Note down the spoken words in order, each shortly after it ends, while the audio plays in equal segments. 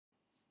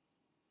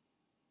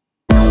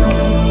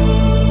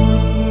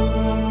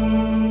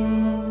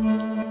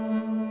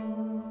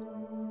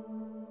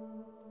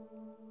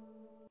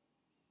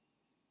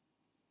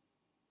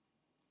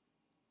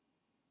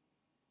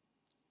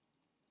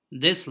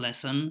This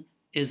lesson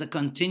is a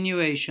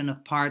continuation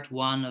of part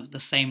 1 of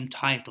the same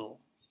title,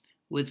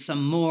 with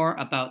some more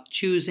about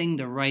choosing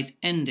the right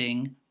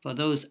ending for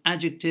those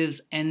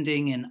adjectives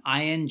ending in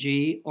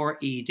ing or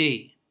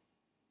ed.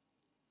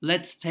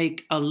 Let's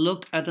take a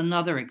look at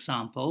another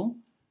example,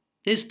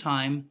 this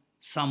time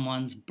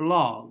someone's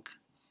blog.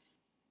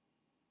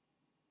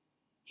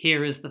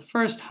 Here is the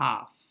first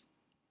half.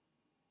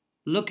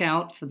 Look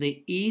out for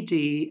the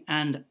ed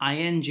and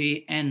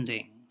ing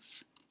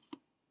endings.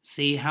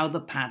 See how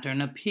the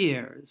pattern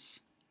appears.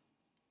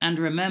 And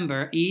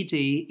remember, ed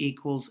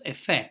equals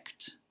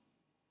effect.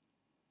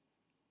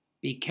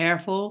 Be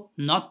careful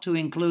not to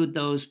include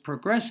those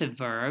progressive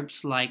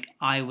verbs like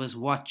I was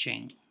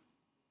watching.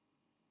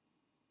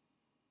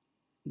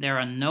 There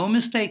are no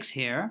mistakes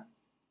here.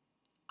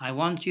 I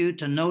want you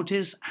to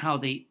notice how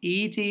the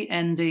ed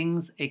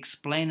endings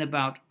explain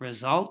about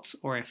results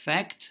or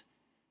effect,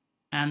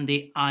 and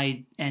the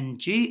ing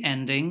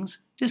endings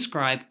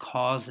describe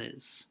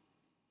causes.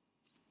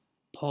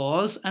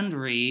 Pause and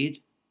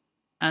read,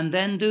 and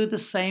then do the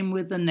same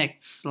with the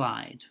next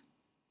slide.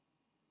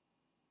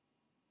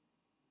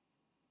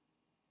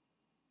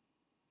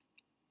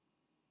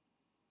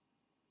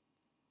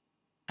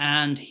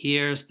 And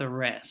here's the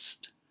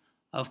rest.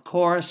 Of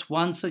course,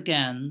 once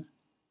again,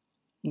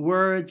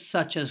 words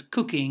such as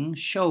cooking,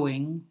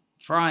 showing,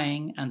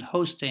 frying, and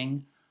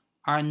hosting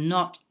are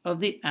not of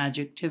the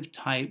adjective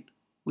type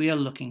we are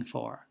looking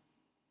for.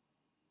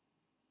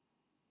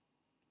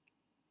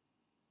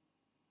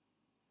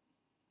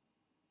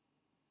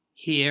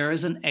 Here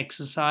is an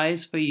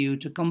exercise for you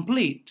to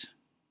complete.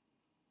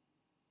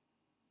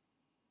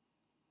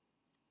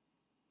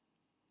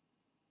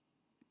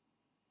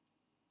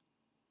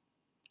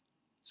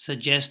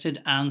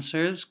 Suggested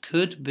answers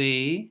could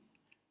be,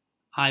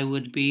 I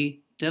would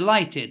be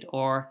delighted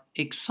or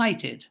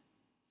excited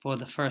for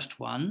the first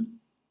one.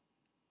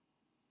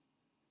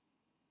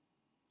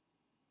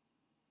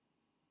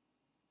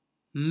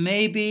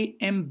 Maybe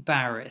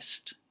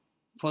embarrassed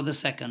for the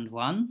second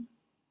one.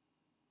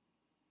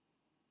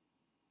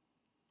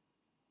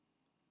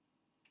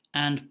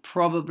 And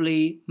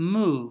probably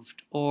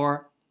moved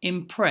or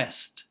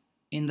impressed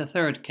in the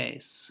third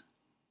case.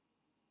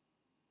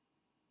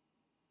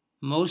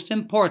 Most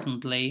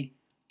importantly,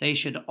 they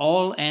should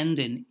all end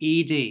in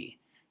ed,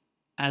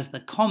 as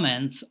the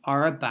comments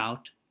are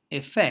about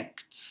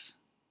effects.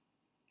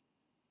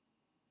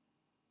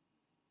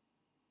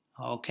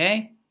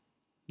 Okay,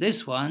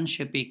 this one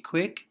should be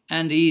quick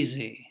and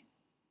easy.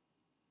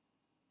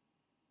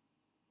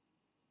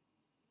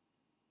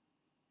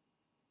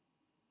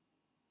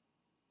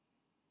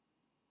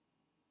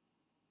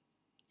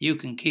 You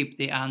can keep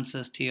the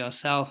answers to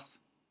yourself.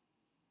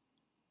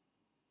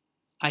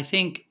 I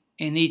think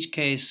in each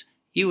case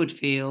you would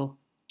feel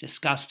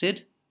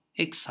disgusted,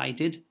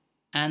 excited,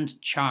 and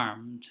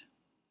charmed.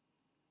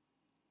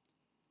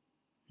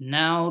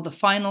 Now the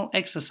final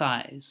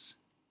exercise.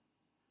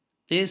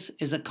 This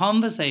is a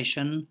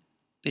conversation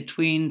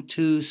between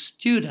two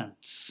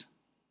students.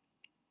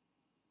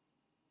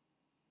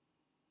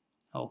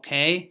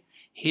 Okay,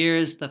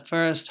 here's the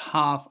first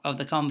half of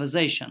the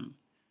conversation.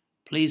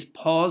 Please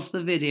pause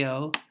the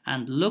video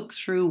and look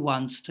through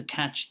once to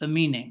catch the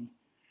meaning.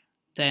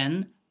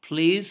 Then,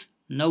 please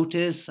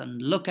notice and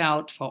look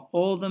out for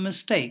all the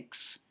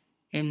mistakes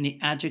in the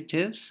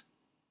adjectives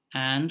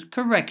and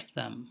correct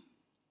them.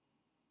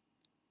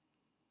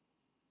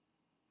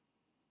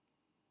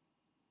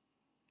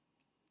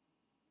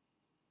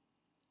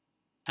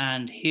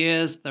 And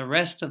here's the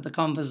rest of the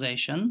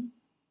conversation.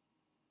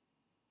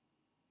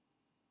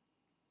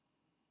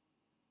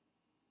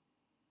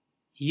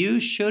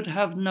 You should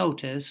have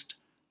noticed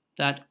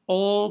that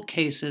all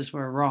cases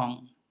were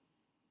wrong.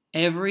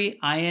 Every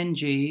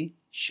ing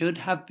should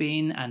have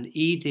been an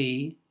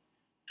ed,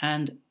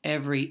 and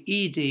every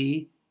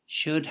ed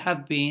should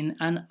have been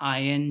an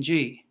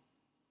ing.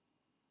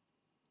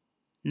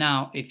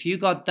 Now, if you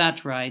got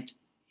that right,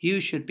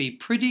 you should be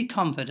pretty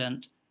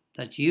confident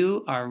that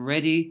you are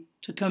ready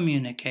to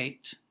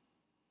communicate.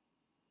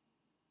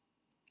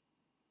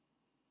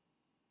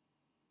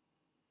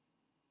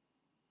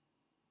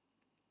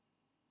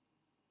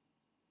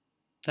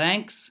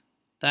 Thanks,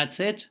 that's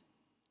it.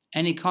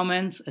 Any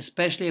comments,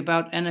 especially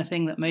about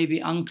anything that may be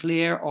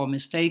unclear or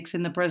mistakes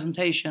in the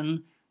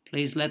presentation,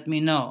 please let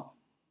me know.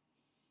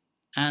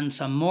 And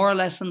some more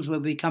lessons will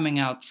be coming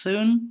out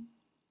soon.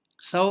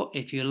 So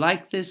if you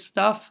like this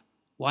stuff,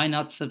 why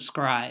not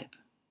subscribe?